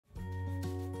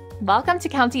Welcome to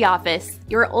County Office,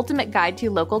 your ultimate guide to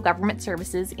local government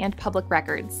services and public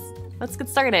records. Let's get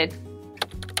started.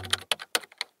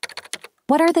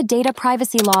 What are the data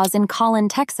privacy laws in Collin,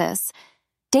 Texas?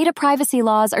 Data privacy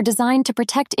laws are designed to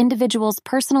protect individuals'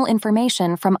 personal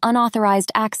information from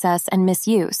unauthorized access and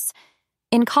misuse.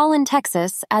 In Collin,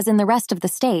 Texas, as in the rest of the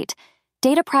state,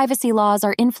 data privacy laws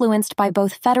are influenced by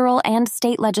both federal and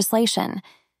state legislation.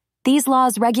 These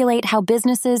laws regulate how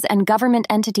businesses and government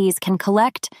entities can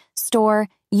collect, store,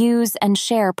 use, and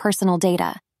share personal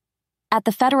data. At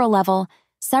the federal level,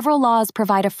 several laws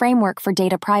provide a framework for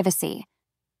data privacy.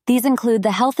 These include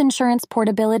the Health Insurance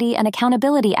Portability and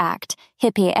Accountability Act,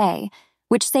 HIPAA,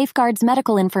 which safeguards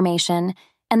medical information,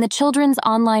 and the Children's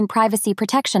Online Privacy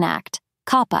Protection Act,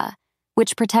 COPPA,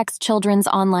 which protects children's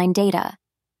online data.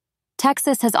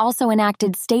 Texas has also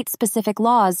enacted state-specific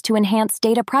laws to enhance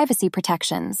data privacy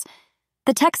protections.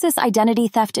 The Texas Identity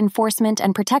Theft Enforcement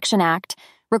and Protection Act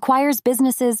requires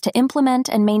businesses to implement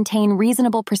and maintain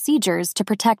reasonable procedures to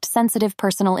protect sensitive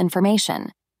personal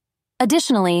information.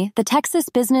 Additionally, the Texas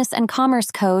Business and Commerce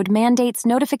Code mandates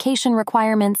notification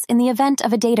requirements in the event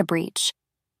of a data breach.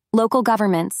 Local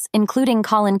governments, including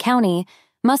Collin County,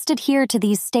 must adhere to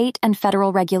these state and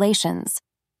federal regulations.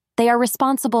 They are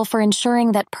responsible for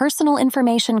ensuring that personal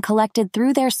information collected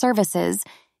through their services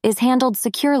is handled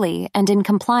securely and in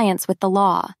compliance with the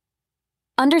law.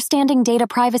 Understanding data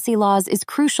privacy laws is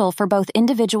crucial for both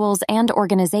individuals and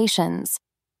organizations.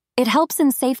 It helps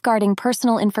in safeguarding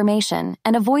personal information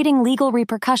and avoiding legal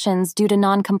repercussions due to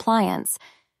non-compliance.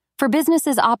 For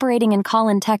businesses operating in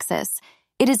Collin, Texas,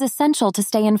 it is essential to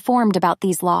stay informed about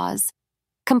these laws.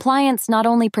 Compliance not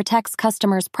only protects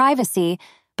customers' privacy,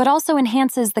 but also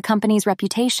enhances the company's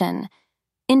reputation.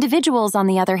 Individuals, on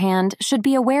the other hand, should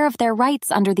be aware of their rights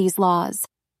under these laws.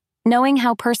 Knowing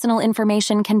how personal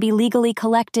information can be legally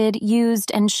collected,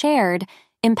 used, and shared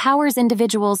empowers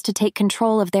individuals to take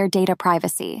control of their data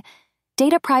privacy.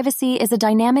 Data privacy is a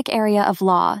dynamic area of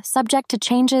law, subject to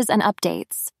changes and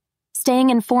updates.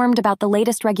 Staying informed about the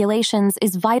latest regulations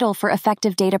is vital for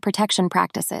effective data protection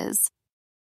practices.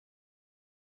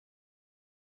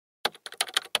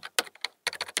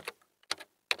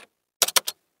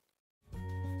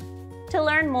 To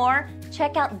learn more,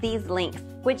 check out these links,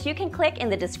 which you can click in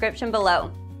the description below.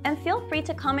 And feel free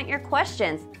to comment your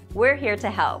questions. We're here to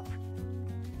help.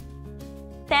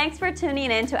 Thanks for tuning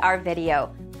in to our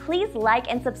video. Please like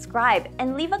and subscribe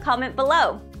and leave a comment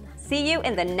below. See you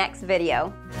in the next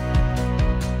video.